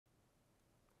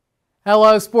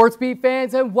Hello, Sports Beat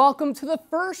fans, and welcome to the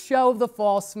first show of the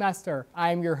fall semester.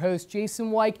 I am your host,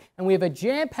 Jason Weick, and we have a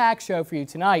jam-packed show for you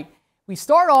tonight. We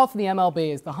start off in the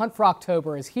MLB as the hunt for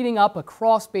October is heating up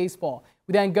across baseball.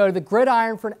 We then go to the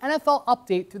gridiron for an NFL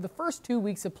update through the first 2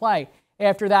 weeks of play.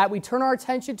 After that, we turn our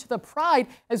attention to the Pride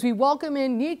as we welcome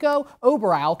in Nico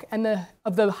Oberrauch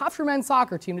of the Hofstra men's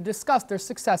soccer team to discuss their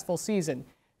successful season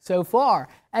so far.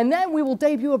 And then we will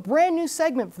debut a brand new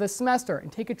segment for the semester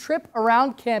and take a trip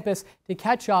around campus to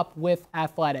catch up with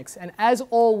athletics. And as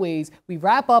always, we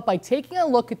wrap up by taking a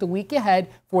look at the week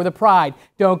ahead for the Pride.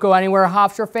 Don't go anywhere,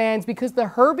 Hofstra fans, because the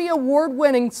Herbie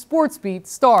Award-winning Sports Beat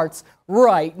starts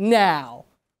right now.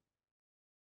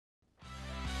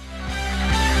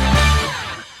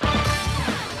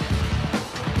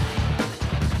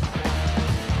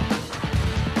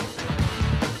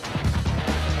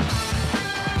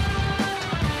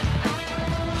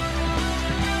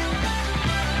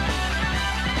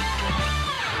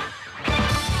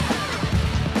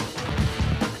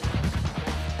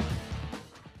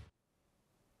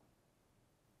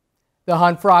 The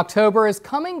hunt for October is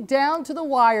coming down to the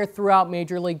wire throughout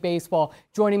Major League Baseball.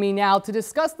 Joining me now to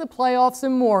discuss the playoffs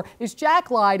and more is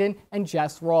Jack Lydon and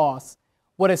Jess Ross.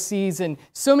 What a season.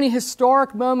 So many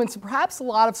historic moments and perhaps a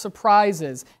lot of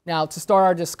surprises. Now, to start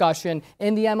our discussion,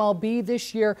 in the MLB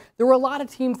this year, there were a lot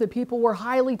of teams that people were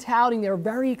highly touting. They were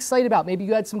very excited about. Maybe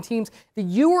you had some teams that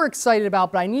you were excited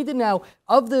about, but I need to know,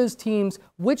 of those teams,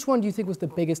 which one do you think was the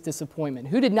biggest disappointment?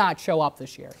 Who did not show up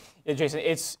this year? Yeah, Jason,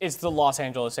 it's the Los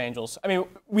Angeles Angels. I mean,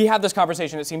 we have this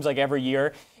conversation, it seems like, every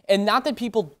year. And not that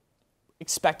people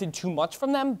expected too much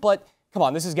from them, but come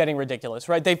on, this is getting ridiculous,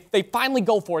 right? They finally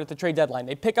go for it at the trade deadline.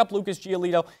 They pick up Lucas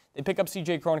Giolito, they pick up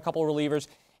C.J. Cron, a couple of relievers,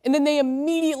 and then they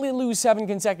immediately lose 7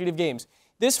 consecutive games.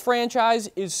 This franchise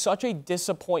is such a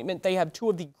disappointment. They have 2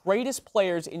 of the greatest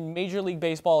players in Major League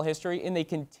Baseball history, and they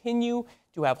continue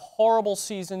to have horrible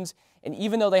seasons. And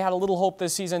even though they had a little hope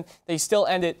this season, they still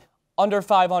end it under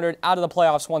 500, out of the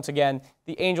playoffs once again.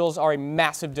 The Angels are a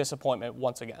massive disappointment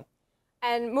once again.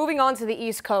 And moving on to the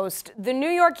East Coast, the New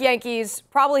York Yankees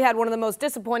probably had one of the most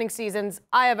disappointing seasons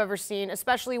I have ever seen,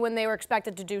 especially when they were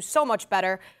expected to do so much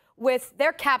better. With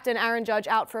their captain, Aaron Judge,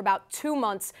 out for about 2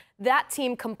 months, that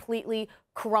team completely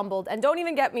crumbled. And don't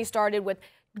even get me started with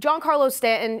Giancarlo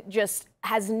Stanton just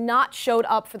has not showed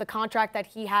up for the contract that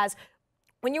he has.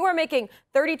 When you are making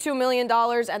 $32 million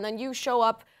and then you show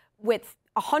up with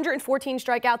 114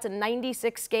 strikeouts in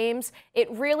 96 games.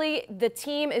 The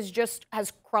team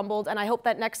has crumbled, and I hope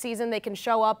that next season they can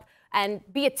show up and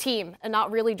be a team and not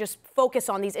really just focus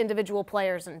on these individual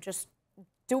players and just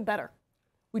do better.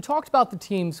 We talked about the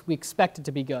teams we expected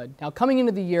to be good. Now, coming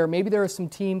into the year, maybe there are some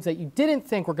teams that you didn't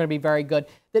think were going to be very good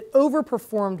that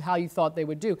overperformed how you thought they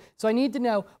would do. So I need to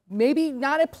know, maybe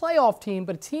not a playoff team,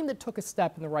 but a team that took a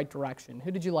step in the right direction.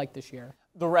 Who did you like this year?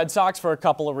 The Red Sox, for a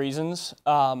couple of reasons.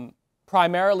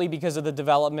 Primarily because of the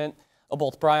development of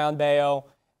both Brayan Bello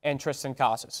and Tristan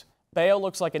Casas. Bello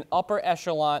looks like an upper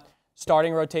echelon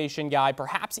starting rotation guy,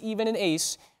 perhaps even an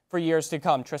ace for years to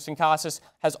come. Tristan Casas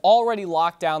has already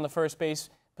locked down the first base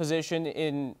position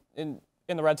in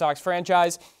the Red Sox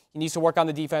franchise. He needs to work on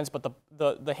the defense, but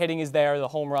the hitting is there, the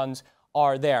home runs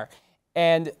are there.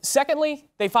 And secondly,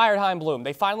 they fired Chaim Bloom.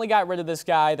 They finally got rid of this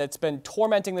guy that's been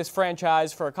tormenting this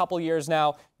franchise for a couple years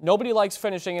now. Nobody likes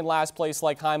finishing in last place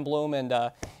like Chaim Bloom,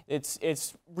 and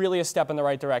it's really a step in the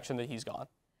right direction that he's gone.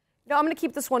 No, I'm going to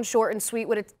keep this one short and sweet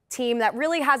with a team that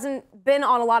really hasn't been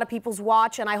on a lot of people's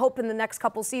watch, and I hope in the next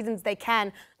couple seasons they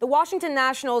can. The Washington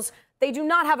Nationals, they do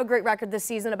not have a great record this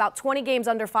season, about 20 games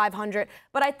under 500,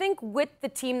 but I think with the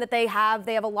team that they have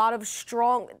a lot of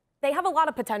They have a lot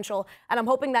of potential, and I'm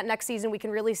hoping that next season we can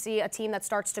really see a team that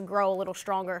starts to grow a little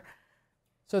stronger.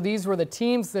 So these were the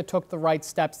teams that took the right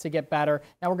steps to get better.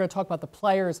 Now we're going to talk about the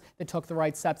players that took the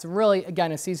right steps. And really,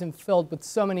 again, a season filled with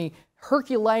so many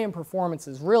Herculean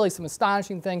performances, really some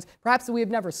astonishing things, perhaps that we have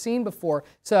never seen before.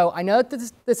 So I know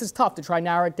that this is tough to try and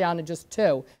narrow it down to just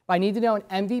 2, but I need to know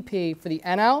an MVP for the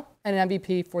NL and an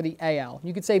MVP for the AL.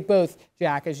 You could say both,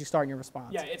 Jack, as you start your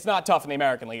response. Yeah, it's not tough in the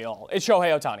American League at all. It's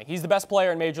Shohei Ohtani. He's the best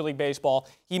player in Major League Baseball.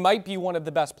 He might be one of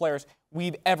the best players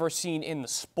we've ever seen in the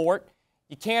sport.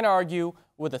 You can't argue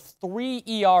with a 3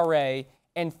 ERA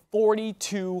and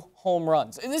 42 home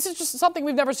runs. And this is just something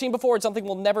we've never seen before. It's something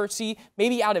we'll never see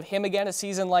maybe out of him again a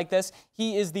season like this.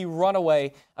 He is the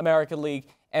runaway American League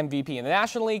MVP. In the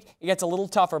National League, it gets a little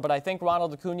tougher, but I think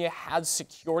Ronald Acuna has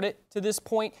secured it to this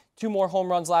point. 2 more home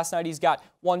runs last night. He's got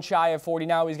 1 shy of 40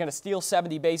 now. He's going to steal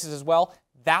 70 bases as well.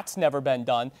 That's never been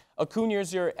done.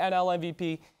 Acuna's your NL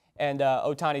MVP, and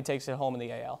Ohtani takes it home in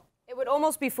the AL. It would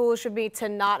almost be foolish of me to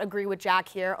not agree with Jack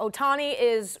here. Ohtani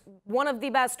is one of the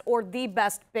best or the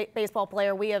best baseball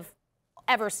player we have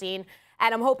ever seen.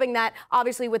 And I'm hoping that,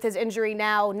 obviously, with his injury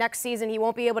now, next season he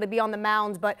won't be able to be on the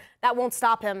mound, but that won't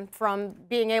stop him from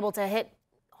being able to hit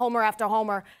homer after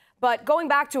homer. But going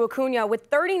back to Acuna, with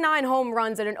 39 home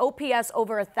runs and an OPS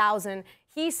over 1,000,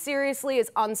 he seriously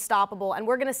is unstoppable, and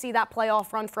we're going to see that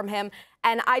playoff run from him.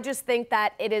 And I just think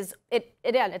that it's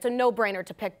a no-brainer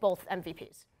to pick both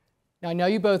MVPs. Now, I know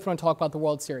you both want to talk about the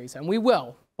World Series, and we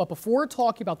will. But before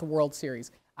talking about the World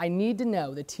Series, I need to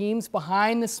know the teams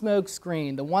behind the smoke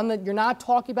screen, the one that you're not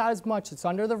talking about as much, it's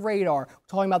under the radar. We're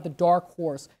talking about the dark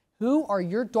horse. Who are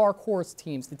your dark horse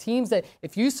teams? The teams that,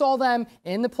 if you saw them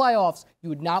in the playoffs, you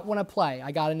would not want to play.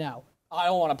 I got to know. I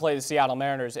don't want to play the Seattle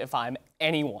Mariners if I'm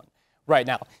anyone right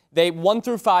now. They 1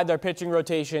 through 5, their pitching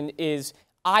rotation is,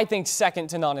 I think, second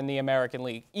to none in the American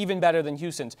League, even better than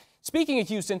Houston's. Speaking of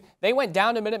Houston, they went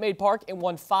down to Minute Maid Park and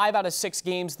won 5 out of 6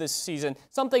 games this season,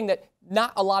 something that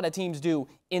not a lot of teams do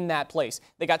in that place.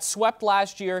 They got swept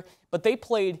last year, but they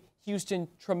played Houston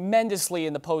tremendously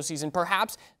in the postseason.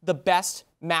 Perhaps the best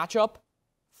matchup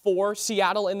for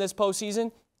Seattle in this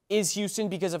postseason is Houston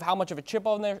because of how much of a chip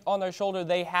on their shoulder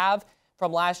they have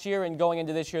from last year and going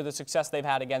into this year, the success they've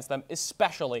had against them,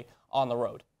 especially on the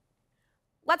road.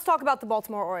 Let's talk about the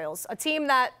Baltimore Orioles, a team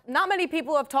that not many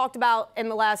people have talked about in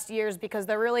the last years because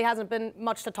there really hasn't been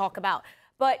much to talk about.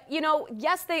 But, you know,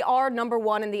 yes, they are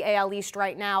 #1 in the AL East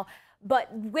right now,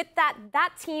 but with that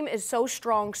team is so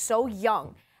strong, so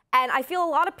young. And I feel a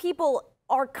lot of people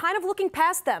are kind of looking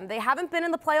past them. They haven't been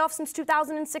in the playoffs since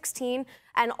 2016,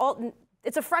 and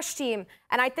it's a fresh team.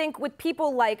 And I think with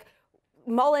people like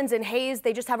Mullins and Hayes,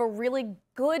 they just have a really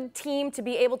good team to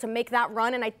be able to make that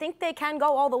run, and I think they can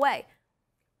go all the way.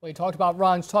 Well, you talked about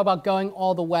runs, talk about going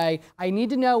all the way. I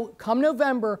need to know, come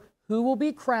November, who will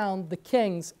be crowned the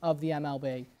kings of the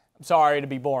MLB? I'm sorry to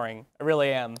be boring. I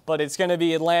really am. But it's going to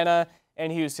be Atlanta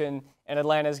and Houston, and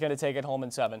Atlanta is going to take it home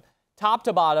in 7. Top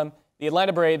to bottom, the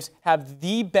Atlanta Braves have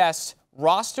the best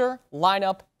roster,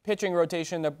 lineup, pitching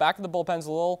rotation. Their back of the bullpen's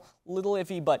a little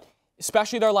iffy, but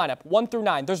especially their lineup, 1 through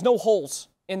 9. There's no holes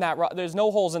in that. There's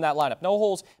no holes in that lineup. No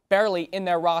holes barely in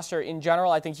their roster in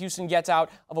general. I think Houston gets out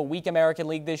of a weak American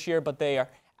League this year, but they are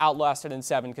outlasted in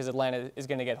 7 because Atlanta is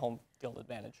going to get home field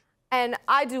advantage. And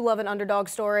I do love an underdog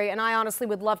story, and I honestly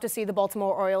would love to see the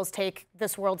Baltimore Orioles take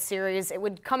this World Series. It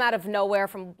would come out of nowhere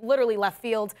from literally left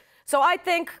field. So I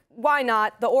think, why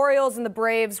not? The Orioles and the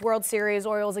Braves World Series,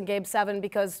 Orioles in Game 7,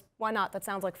 because why not? That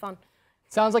sounds like fun.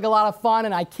 Sounds like a lot of fun,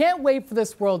 and I can't wait for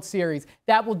this World Series.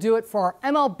 That will do it for our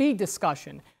MLB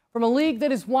discussion. From a league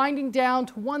that is winding down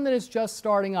to one that is just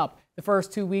starting up, the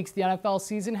first 2 weeks of the NFL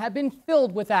season have been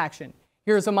filled with action.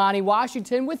 Here's Imani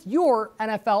Washington with your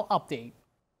NFL update.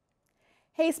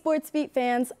 Hey Sports Beat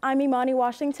fans, I'm Imani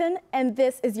Washington, and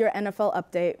this is your NFL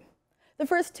update. The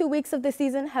first 2 weeks of the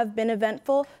season have been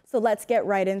eventful, so let's get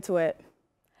right into it.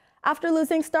 After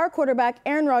losing star quarterback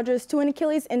Aaron Rodgers to an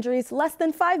Achilles injury less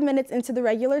than 5 minutes into the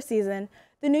regular season,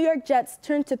 the New York Jets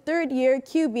turned to third-year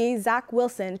QB Zach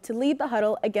Wilson to lead the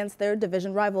huddle against their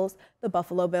division rivals, the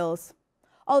Buffalo Bills.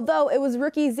 Although it was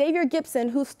rookie Xavier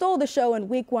Gipson who stole the show in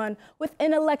Week 1 with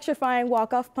an electrifying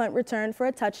walk-off punt return for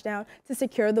a touchdown to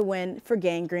secure the win for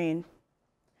Kane Green.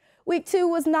 Week 2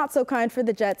 was not so kind for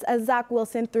the Jets as Zach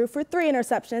Wilson threw for 3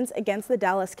 interceptions against the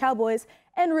Dallas Cowboys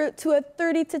en route to a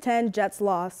 30-10 Jets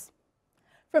loss.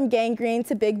 From Gang Green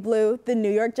to Big Blue, the New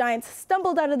York Giants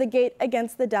stumbled out of the gate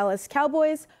against the Dallas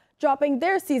Cowboys, dropping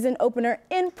their season opener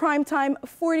in primetime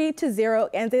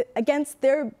 40-0 against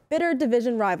their bitter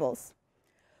division rivals.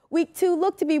 Week 2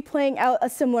 looked to be playing out a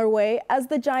similar way as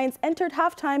the Giants entered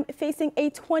halftime facing a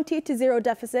 20-0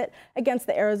 deficit against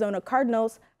the Arizona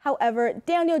Cardinals. However,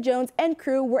 Daniel Jones and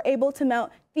crew were able to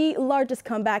mount the largest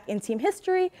comeback in team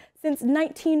history since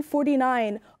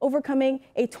 1949, overcoming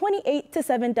a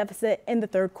 28-7 deficit in the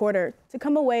third quarter to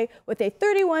come away with a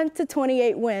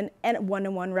 31-28 win and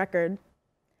 1-1 record.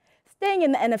 Staying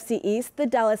in the NFC East, the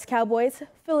Dallas Cowboys,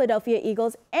 Philadelphia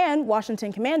Eagles, and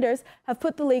Washington Commanders have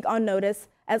put the league on notice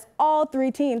as all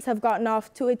 3 teams have gotten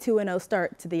off to a 2-0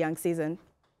 start to the young season.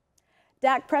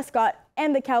 Dak Prescott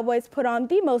and the Cowboys put on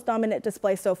the most dominant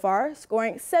display so far,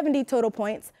 scoring 70 total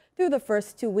points through the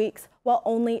first 2 weeks while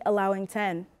only allowing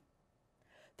 10.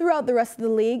 Throughout the rest of the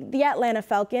league, the Atlanta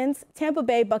Falcons, Tampa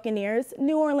Bay Buccaneers,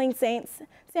 New Orleans Saints,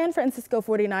 San Francisco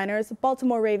 49ers,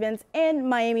 Baltimore Ravens, and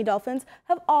Miami Dolphins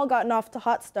have all gotten off to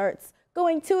hot starts,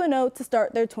 going 2-0 to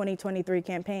start their 2023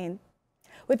 campaign.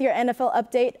 With your NFL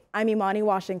update, I'm Imani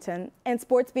Washington, and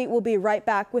Sports Beat will be right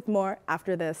back with more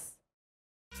after this.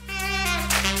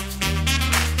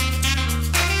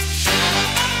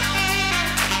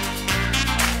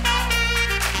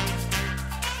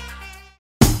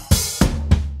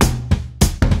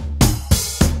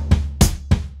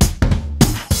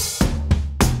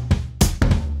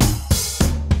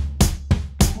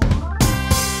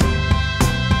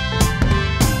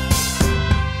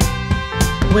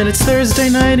 when it's Thursday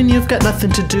night and you've got nothing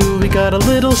to do, we got a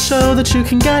little show that you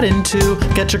can get into.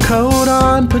 Get your coat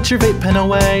on, put your vape pen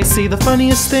away, see the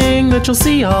funniest thing that you'll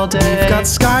see all day. We've got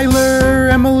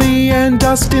Skylar, Emily, and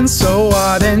Dustin,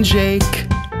 Soad, and Jake.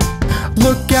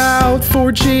 Look out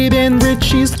for Jade and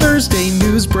Richie's Thursday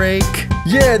news break.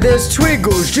 Yeah, there's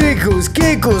twiggles, jiggles,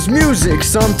 giggles, music,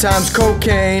 sometimes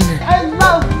cocaine. I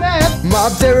love math.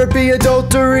 Mob therapy,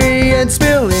 adultery, and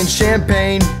spilling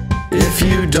champagne. If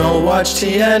you don't watch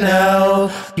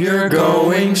TNL, you're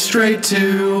going straight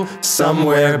to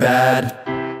somewhere bad.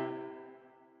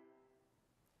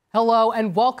 Hello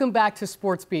and welcome back to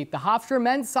Sports Beat. The Hofstra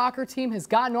men's soccer team has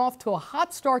gotten off to a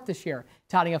hot start this year,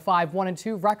 touting a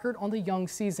 5-1-2 record on the young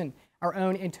season. Our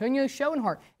own Antonio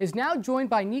Schoenhardt is now joined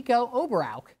by Nico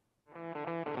Oberrauch.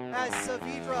 As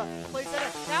Saavedra plays it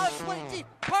out. Now it's played deep.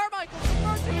 Carmichael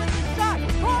submerging with the shot.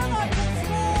 Carmichael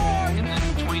scores! In the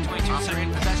 2022 Hofstra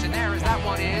in possession there as that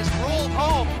one is rolled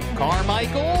home.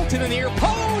 Carmichael to the near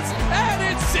post, and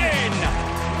it's in!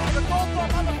 The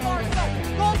Goldthorpe on the far side.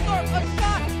 Goldthorpe, a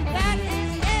shot. That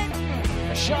is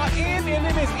in. A shot in, and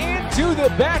it is into the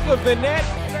back of the net.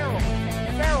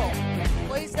 Farrell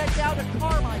plays that down to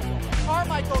Carmichael.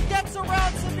 Carmichael gets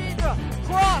around Saavedra.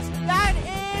 Cross. That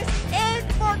is in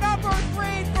for number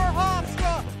 3 for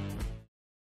Hofstra.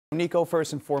 Nico,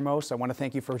 first and foremost, I want to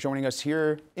thank you for joining us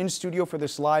here in studio for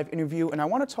this live interview. And I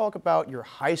want to talk about your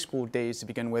high school days to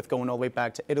begin with, going all the way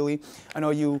back to Italy. I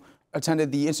know you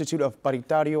attended the Institute of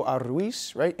Paritario a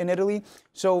Ruiz, right, in Italy.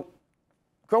 So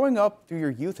growing up through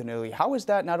your youth in Italy, how has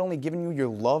that not only given you your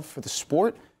love for the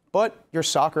sport, but your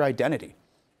soccer identity?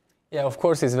 Yeah, of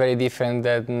course, it's very different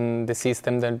than the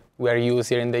system that we are used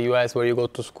here in the US, where you go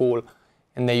to school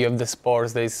and then you have the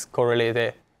sports that is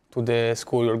correlated to the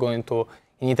school you're going to.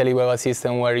 In Italy, we have a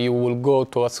system where you will go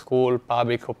to a school,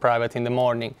 public or private, in the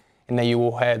morning, and then you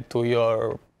will head to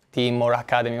your team or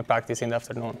academy practice in the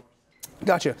afternoon.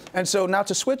 Gotcha. And so now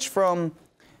to switch from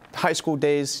high school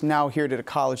days now here to the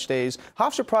college days,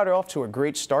 Hofstra brought it off to a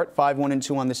great start,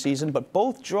 5-1-2 on the season, but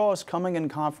both draws coming in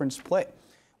conference play.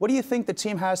 What do you think the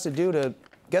team has to do to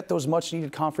get those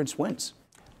much-needed conference wins?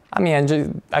 I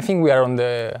mean, I think we are on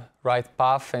the right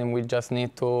path, and we just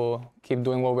need to keep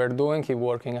doing what we're doing, keep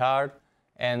working hard.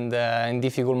 And in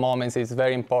difficult moments, it's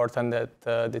very important that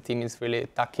the team is really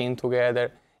tucked in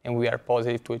together and we are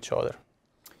positive to each other.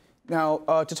 Now,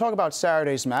 to talk about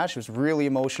Saturday's match, it was really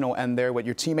emotional end there with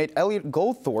your teammate Elliot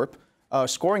Goldthorpe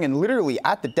scoring and literally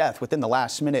at the death within the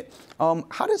last minute.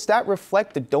 How does that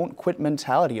reflect the don't quit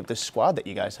mentality of the squad that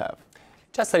you guys have?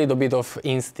 Just a little bit of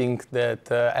instinct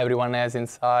that everyone has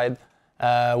inside.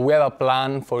 We have a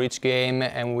plan for each game,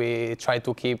 and we try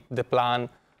to keep the plan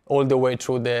all the way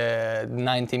through the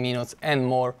 90 minutes and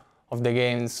more of the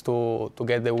games to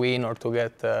get the win or to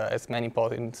get as many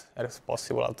points as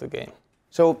possible out of the game.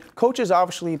 So coaches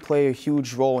obviously play a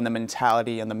huge role in the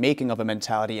mentality and the making of a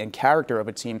mentality and character of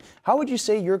a team. How would you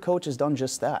say your coach has done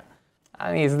just that?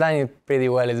 I mean, he's done it pretty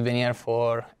well. He's been here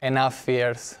for enough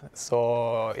years,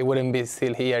 so he wouldn't be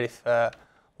still here if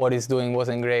what he's doing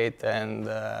wasn't great. And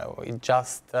it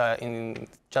just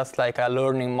like a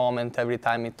learning moment every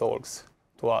time he talks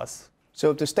to us.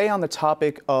 So to stay on the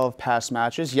topic of past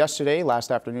matches, yesterday,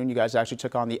 last afternoon, you guys actually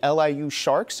took on the LIU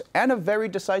Sharks and a very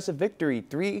decisive victory,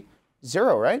 3-0,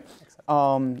 right? A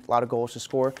lot of goals to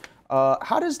score.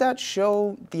 How does that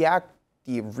show the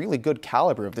really good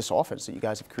caliber of this offense that you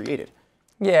guys have created?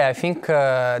 Yeah, I think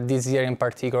this year in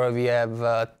particular we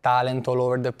have talent all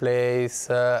over the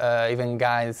place, even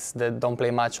guys that don't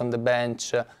play much on the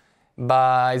bench.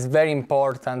 But it's very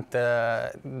important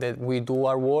that we do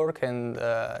our work and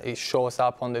it shows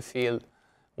up on the field.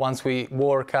 Once we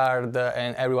work hard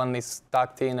and everyone is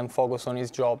tucked in and focused on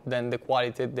his job, then the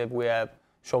quality that we have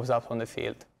shows up on the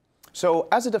field. So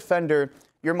as a defender,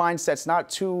 your mindset's not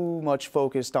too much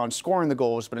focused on scoring the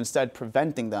goals, but instead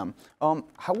preventing them.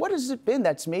 What has it been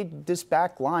that's made this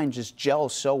back line just gel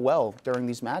so well during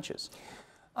these matches?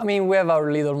 I mean, we have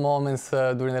our little moments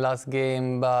during the last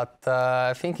game, but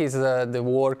I think it's the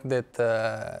work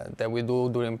that we do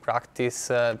during practice.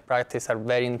 Practice are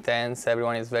very intense.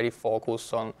 Everyone is very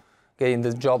focused on getting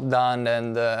the job done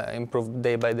and improve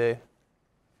day by day.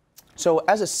 So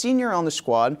as a senior on the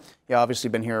squad, you obviously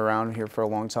been around here for a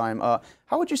long time.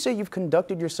 How would you say you've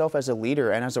conducted yourself as a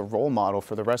leader and as a role model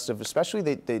for the rest of, especially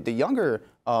the younger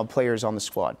players on the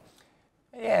squad?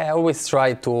 Yeah, I always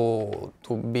try to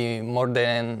be more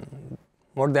than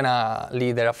a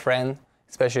leader, a friend,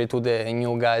 especially to the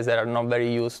new guys that are not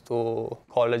very used to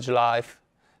college life,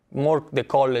 more the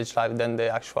college life than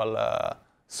the actual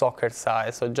soccer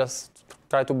side. So just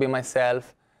try to be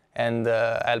myself and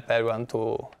help everyone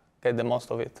to get the most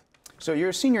of it. So you're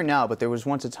a senior now, but there was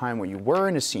once a time when you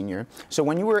weren't a senior. So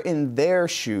when you were in their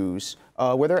shoes,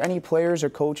 were there any players or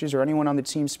coaches or anyone on the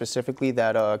team specifically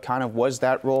that kind of was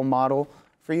that role model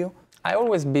for you? I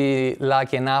always be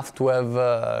lucky enough to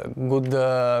have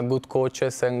good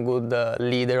coaches and good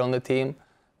leader on the team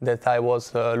that I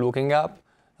was looking up.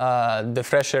 The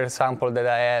fresher example that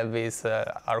I have is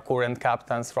our current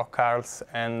captains, Rock Carls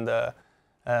and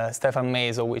Stefan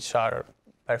Meso, which are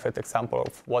perfect example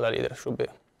of what a leader should be.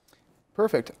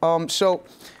 Perfect. So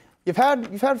you've had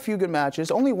a few good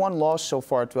matches, only one loss so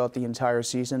far throughout the entire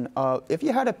season. If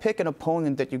you had to pick an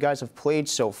opponent that you guys have played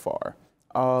so far,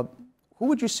 who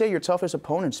would you say your toughest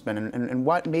opponent's been, and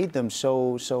what made them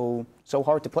so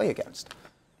hard to play against?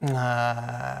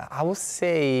 I would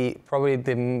say probably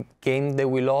the game that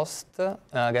we lost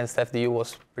against FDU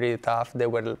was pretty tough. They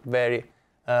were very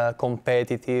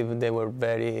competitive. They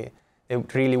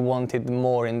really wanted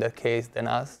more in that case than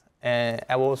us. And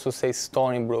I would also say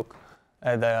Stony Brook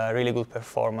had a really good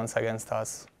performance against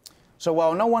us. So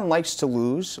while no one likes to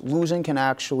lose, losing can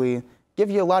actually give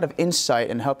you a lot of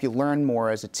insight and help you learn more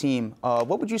as a team.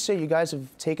 What would you say you guys have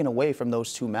taken away from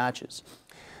those two matches?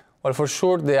 Well, for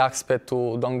sure, the aspect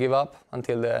to don't give up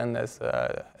until the end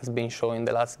has been shown in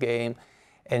the last game.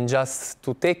 And just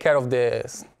to take care of the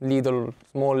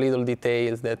small little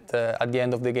details that at the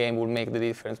end of the game will make the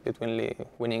difference between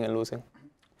winning and losing.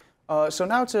 So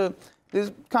now this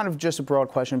is kind of just a broad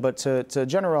question, but to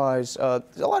generalize, a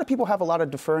lot of people have a lot of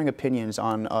differing opinions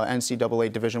on NCAA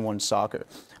Division I soccer.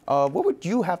 What would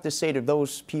you have to say to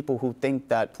those people who think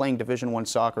that playing Division I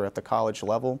soccer at the college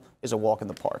level is a walk in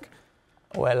the park?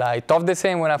 Well, I thought the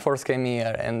same when I first came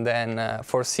here, and then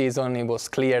for season it was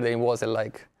clear that it wasn't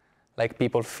like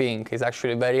people think. It's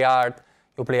actually very hard.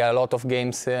 You play a lot of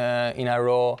games in a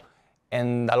row,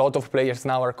 and a lot of players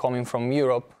now are coming from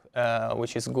Europe,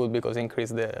 which is good because it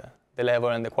increases the level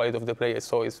and the quality of the players.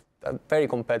 So it's a very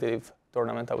competitive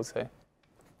tournament, I would say.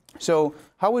 So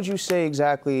how would you say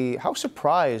exactly, how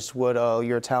surprised would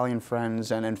your Italian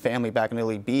friends and family back in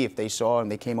Italy be if they saw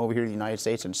and they came over here to the United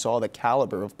States and saw the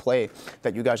caliber of play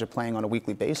that you guys are playing on a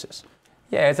weekly basis?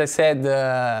 Yeah, as I said,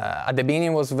 at the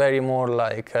beginning it was very more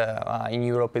like in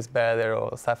Europe is better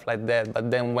or stuff like that.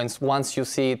 But then once you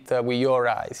see it with your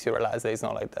eyes, you realize that it's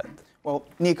not like that. Well,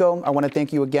 Nico, I want to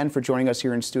thank you again for joining us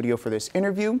here in studio for this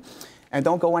interview. And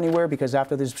don't go anywhere because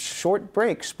after this short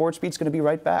break, Sports Beat's going to be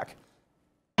right back.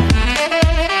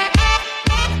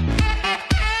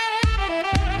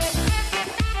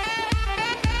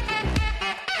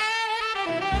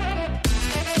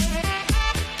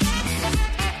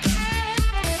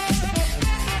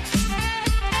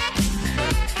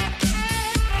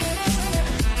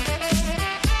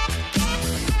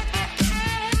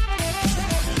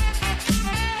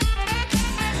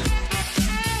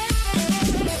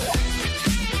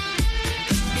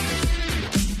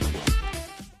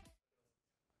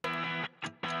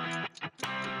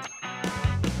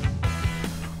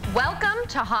 Welcome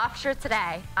to Hofstra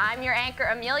Today. I'm your anchor,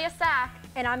 Amelia Sack.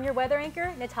 And I'm your weather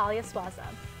anchor, Natalia Swaza.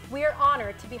 We are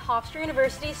honored to be Hofstra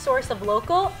University's source of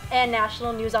local and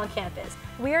national news on campus.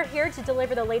 We are here to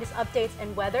deliver the latest updates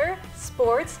in weather,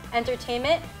 sports,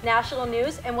 entertainment, national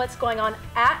news, and what's going on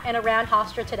at and around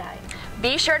Hofstra today.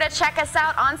 Be sure to check us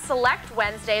out on Select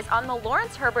Wednesdays on the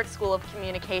Lawrence Herbert School of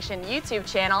Communication YouTube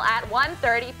channel at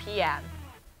 1:30 p.m.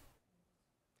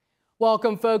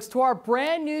 Welcome, folks, to our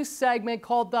brand new segment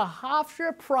called the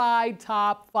Hofstra Pride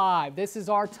Top 5. This is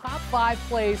our top 5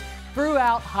 plays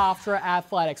throughout Hofstra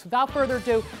athletics. Without further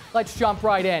ado, let's jump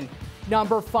right in.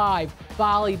 Number 5,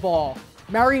 volleyball.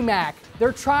 Merrimack,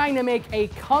 they're trying to make a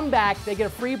comeback. They get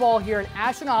a free ball here, and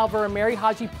Ashton Oliver and Mary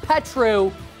Haji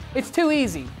Petru. It's too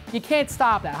easy. You can't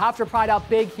stop that. Hofstra Pride out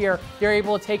big here. They're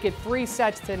able to take it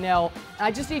 3-0. And I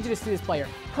just need you to see this player.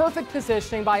 Perfect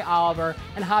positioning by Oliver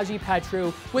and Haji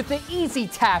Petru with the easy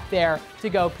tap there to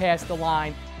go past the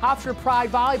line. Hofstra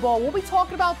Pride volleyball, we'll be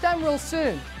talking about them real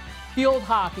soon. Field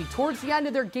hockey, towards the end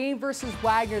of their game versus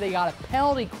Wagner, they got a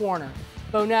penalty corner.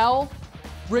 Bonell,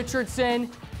 Richardson,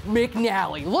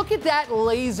 McNally. Look at that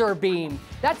laser beam.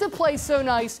 That's a play so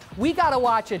nice, we gotta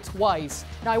watch it twice.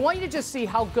 Now I want you to just see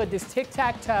how good this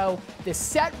tic-tac-toe, this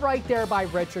set right there by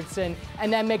Richardson,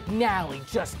 and then McNally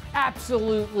just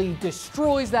absolutely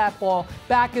destroys that ball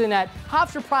back of the net.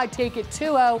 Hofstra Pride take it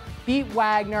 2-0, beat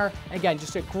Wagner. Again,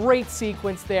 just a great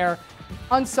sequence there.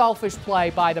 Unselfish play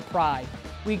by the Pride.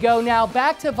 We go now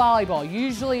back to volleyball.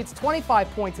 Usually it's 25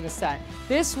 points in a set.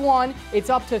 This one, it's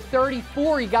up to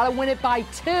 34. You got to win it by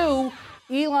 2.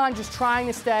 Elon just trying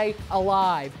to stay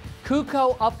alive.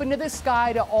 Kuko up into the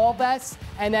sky to Alves,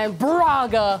 and then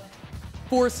Braga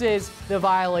forces the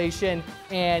violation,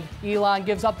 and Elon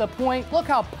gives up the point. Look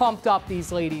how pumped up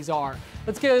these ladies are.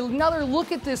 Let's get another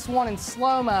look at this one in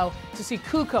slow-mo to see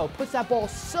Kuko puts that ball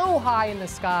so high in the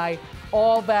sky.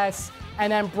 Alves and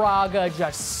then Braga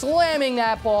just slamming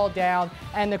that ball down,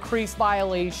 and the crease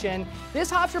violation.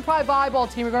 This Hofstra Pride volleyball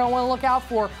team you're going to want to look out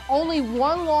for. Only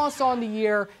one loss on the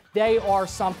year. They are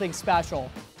something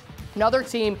special. Another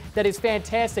team that is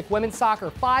fantastic, women's soccer,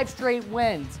 5 straight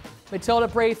wins. Matilda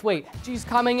Braithwaite, she's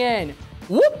coming in.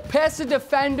 Whoop, past the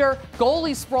defender,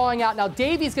 goalie sprawling out. Now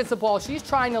Davies gets the ball, she's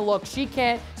trying to look, she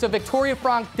can't, so Victoria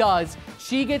Frank does.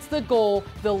 She gets the goal,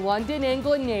 the London,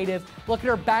 England native. Look at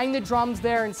her bang the drums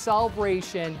there in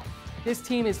celebration. This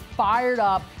team is fired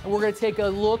up, and we're gonna take a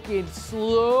look in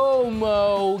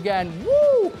slow-mo again.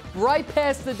 Woo, right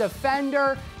past the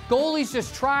defender. Goalie's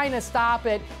just trying to stop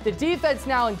it. The defense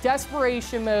now in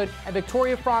desperation mode, and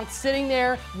Victoria Frank sitting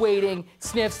there waiting,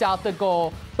 sniffs out the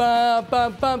goal. Bum,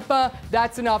 bum, bum, bum.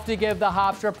 That's enough to give the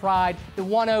Hofstra Pride the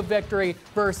 1-0 victory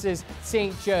versus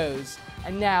St. Joe's.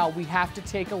 And now we have to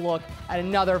take a look at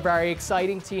another very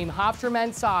exciting team, Hofstra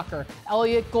men's soccer,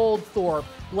 Elliot Goldthorpe.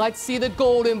 Let's see the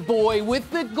golden boy with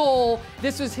the goal.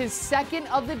 This was his second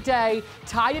of the day,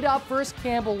 tied it up versus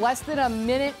Campbell, less than a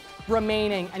minute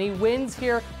remaining, and he wins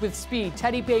here with speed.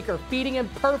 Teddy Baker feeding him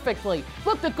perfectly.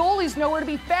 Look, the goalie's nowhere to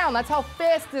be found. That's how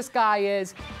fast this guy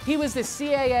is. He was the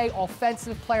CAA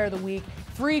Offensive Player of the Week,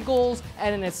 3 goals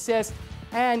and an assist.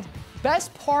 And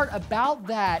best part about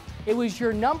that, it was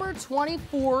your number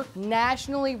 24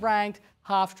 nationally ranked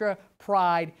Hofstra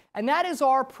Pride, and that is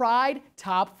our Pride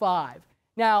Top 5.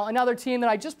 Now, another team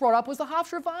that I just brought up was the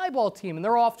Hofstra Volleyball team, and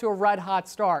they're off to a red-hot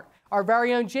start. Our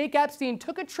very own Jake Epstein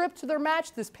took a trip to their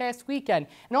match this past weekend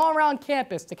and all around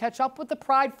campus to catch up with the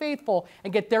Pride faithful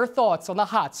and get their thoughts on the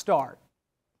hot start.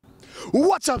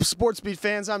 What's up, Sports Beat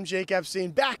fans? I'm Jake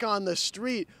Epstein, back on the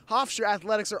street. Hofstra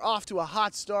Athletics are off to a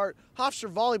hot start. Hofstra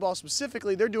Volleyball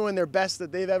specifically, they're doing their best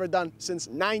that they've ever done since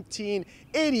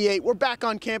 1988. We're back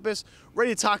on campus,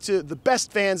 ready to talk to the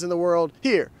best fans in the world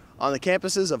here on the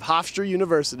campuses of Hofstra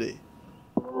University.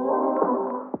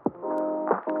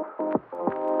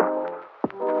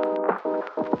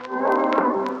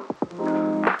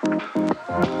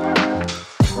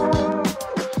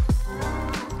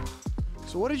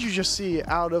 So what did you just see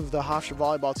out of the Hofstra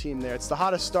volleyball team there? It's the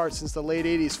hottest start since the late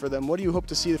 80s for them. What do you hope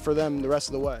to see for them the rest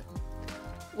of the way?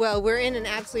 Well, we're in an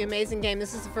absolutely amazing game.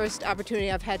 This is the first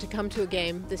opportunity I've had to come to a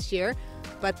game this year,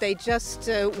 but they just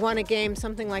won a game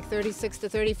something like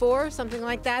 36-34, something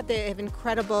like that. They have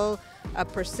incredible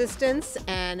persistence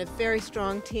and a very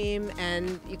strong team,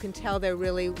 and you can tell they're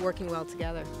really working well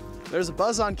together. There's a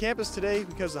buzz on campus today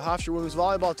because the Hofstra women's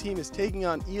volleyball team is taking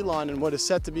on Elon in what is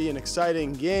set to be an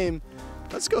exciting game.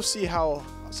 Let's go see how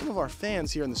some of our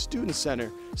fans here in the Student Center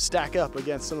stack up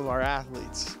against some of our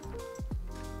athletes.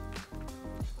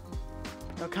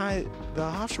 Now, Kai, the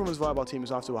Hofstra women's volleyball team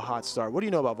is off to a hot start. What do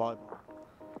you know about volleyball?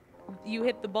 You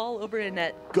hit the ball over the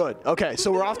net. Good. Okay,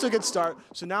 so we're off to a good start.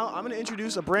 So now I'm going to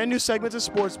introduce a brand new segment to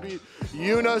Sports Beat,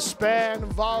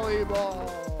 Unispan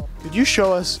Volleyball. Could you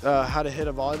show us how to hit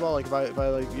a volleyball? Like if I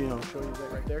like, you know, show you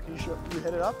that right there. Can you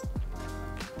hit it up?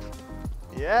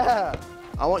 Yeah.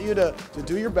 I want you to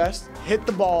do your best, hit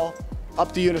the ball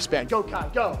up the Unispan. Go, Kai,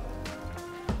 go.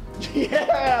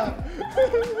 Yeah.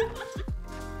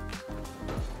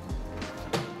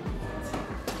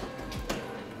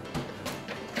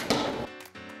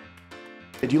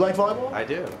 Do you like volleyball? I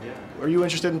do, yeah. Are you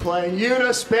interested in playing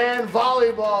Unispan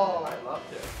Volleyball? I'd love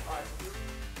to. All right.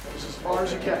 Just as far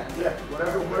as you can. Yeah,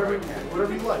 whatever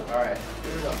you like. All right.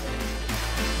 Here we go.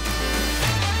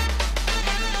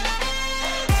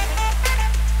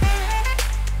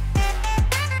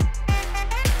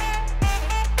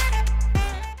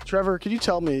 Trevor, could you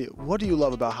tell me, what do you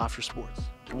love about Hofstra sports?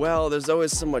 Well, there's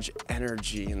always so much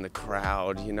energy in the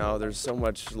crowd, you know, there's so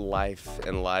much life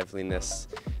and liveliness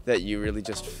that you really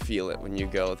just feel it when you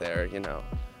go there, you know.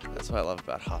 That's what I love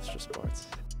about Hofstra sports.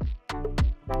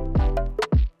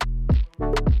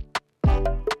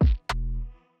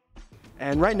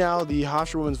 And right now, the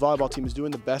Hofstra women's volleyball team is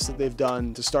doing the best that they've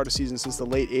done to start a season since the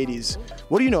late 80s.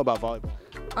 What do you know about volleyball?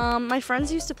 My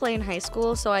friends used to play in high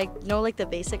school, so I know like the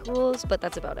basic rules, but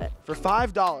that's about it. For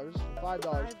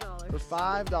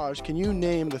 $5, can you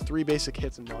name the 3 basic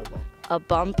hits in volleyball? A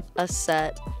bump, a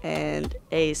set, and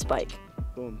a spike.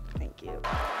 Boom. Thank you.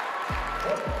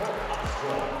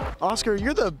 Oscar,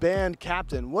 you're the band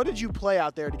captain. What did you play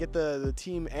out there to get the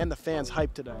team and the fans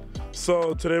hyped today?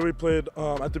 So today we played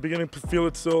at the beginning, Feel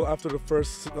It Still after the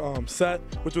first set,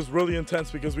 which was really intense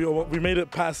because we made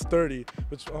it past 30,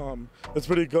 which it's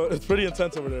pretty good. It's pretty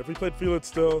intense over there. We played Feel It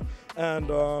Still,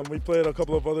 and we played a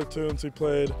couple of other tunes. We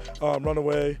played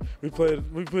Runaway. We played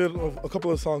a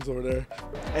couple of songs over there.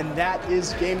 And that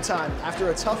is game time. After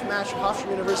a tough match,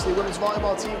 Hofstra University women's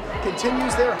volleyball team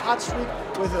continues their hot streak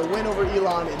with a win over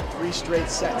Elon in 3 straight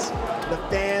sets. The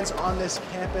fans on this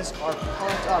campus are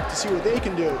pumped up to see what they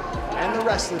can do and the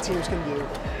rest of the teams can do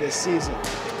this season.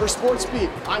 For Sports Beat,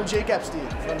 I'm Jake Epstein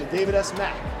from the David S.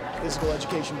 Mack Physical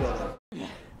Education Building.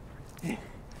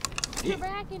 Get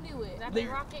back into it. Is that big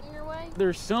rock getting your way?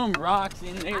 There's some rocks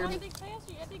in there. I don't think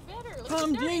faster. I think better.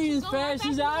 I'm getting as fast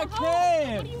as I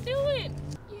can. What are you doing?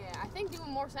 Yeah, I think doing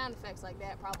more sound effects like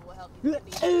that probably will help you.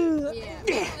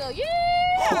 Yeah. So,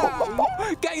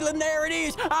 yeah. Galen, there it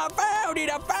is. I found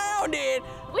it. I found it.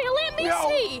 Well, let me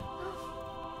see.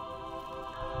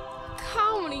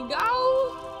 Come on,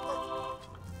 go.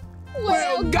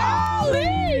 Well,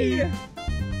 golly.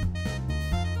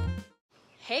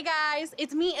 Hey guys,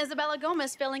 it's me, Isabella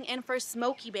Gomez, filling in for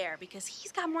Smokey Bear because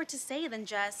he's got more to say than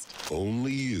just...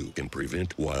 Only you can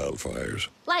prevent wildfires.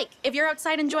 Like, if you're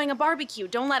outside enjoying a barbecue,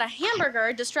 don't let a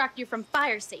hamburger distract you from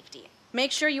fire safety.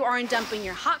 Make sure you aren't dumping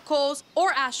your hot coals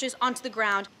or ashes onto the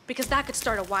ground because that could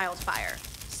start a wildfire.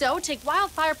 So take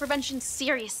wildfire prevention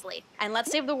seriously and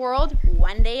let's save the world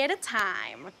one day at a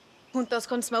time. Juntos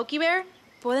con Smokey Bear,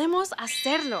 podemos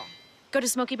hacerlo. Go to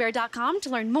smokeybear.com to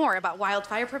learn more about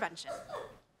wildfire prevention.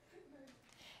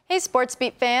 Hey Sports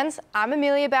Beat fans, I'm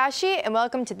Amelia Bashy and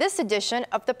welcome to this edition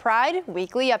of the Pride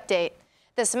Weekly Update.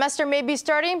 The semester may be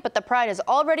starting, but the Pride is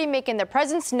already making their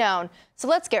presence known, so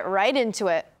let's get right into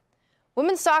it.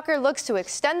 Women's soccer looks to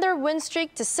extend their win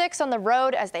streak to 6 on the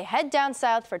road as they head down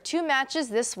south for 2 matches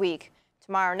this week.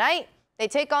 Tomorrow night, they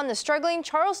take on the struggling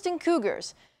Charleston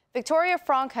Cougars. Victoria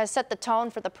Frank has set the tone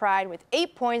for the Pride with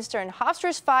 8 points during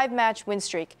Hofstra's 5-match win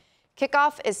streak.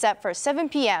 Kickoff is set for 7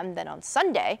 p.m. Then on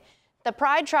Sunday, the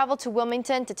Pride travel to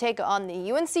Wilmington to take on the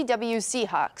UNCW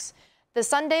Seahawks. The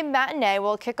Sunday matinee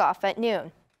will kick off at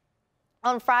noon.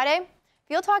 On Friday,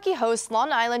 field hockey hosts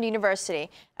Long Island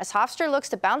University as Hofstra looks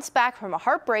to bounce back from a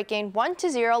heartbreaking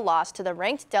 1-0 loss to the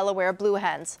ranked Delaware Blue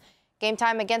Hens. Game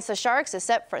time against the Sharks is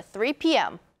set for 3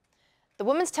 p.m. The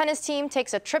women's tennis team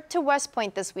takes a trip to West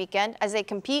Point this weekend as they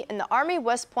compete in the Army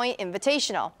West Point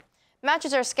Invitational.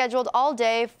 Matches are scheduled all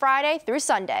day, Friday through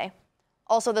Sunday.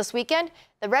 Also this weekend,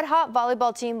 the Red Hot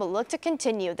volleyball team will look to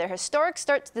continue their historic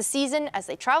start to the season as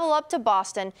they travel up to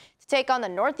Boston to take on the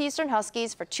Northeastern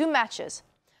Huskies for 2 matches.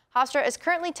 Hofstra is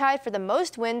currently tied for the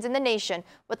most wins in the nation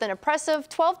with an impressive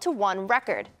 12-1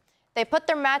 record. They put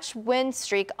their match win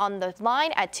streak on the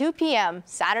line at 2 p.m.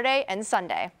 Saturday and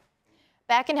Sunday.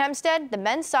 Back in Hempstead, the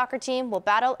men's soccer team will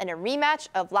battle in a rematch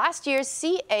of last year's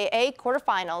CAA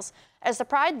quarterfinals as the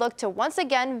Pride look to once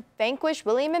again vanquish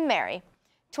William & Mary.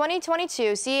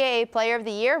 2022 CAA Player of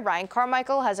the Year Ryan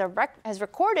Carmichael has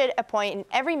recorded a point in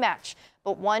every match,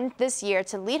 but won this year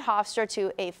to lead Hofstra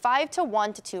to a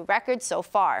 5-1-2 record so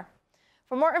far.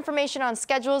 For more information on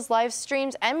schedules, live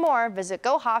streams, and more, visit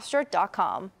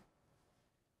gohofstra.com.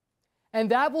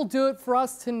 And that will do it for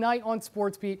us tonight on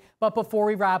Sports Beat. But before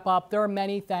we wrap up, there are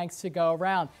many thanks to go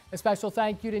around. A special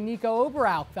thank you to Nico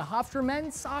Oberrauch, the Hofstra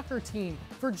men's soccer team,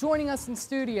 for joining us in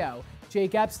studio.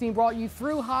 Jake Epstein brought you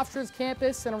through Hofstra's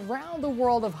campus and around the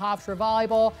world of Hofstra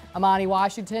volleyball. Imani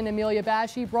Washington and Amelia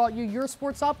Bashy brought you your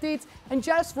sports updates. And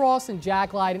Jess Ross and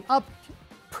Jack Lydon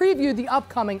previewed the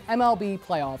upcoming MLB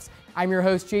playoffs. I'm your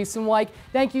host, Jason Weick.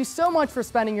 Thank you so much for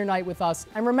spending your night with us.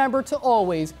 And remember to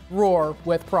always roar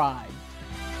with pride.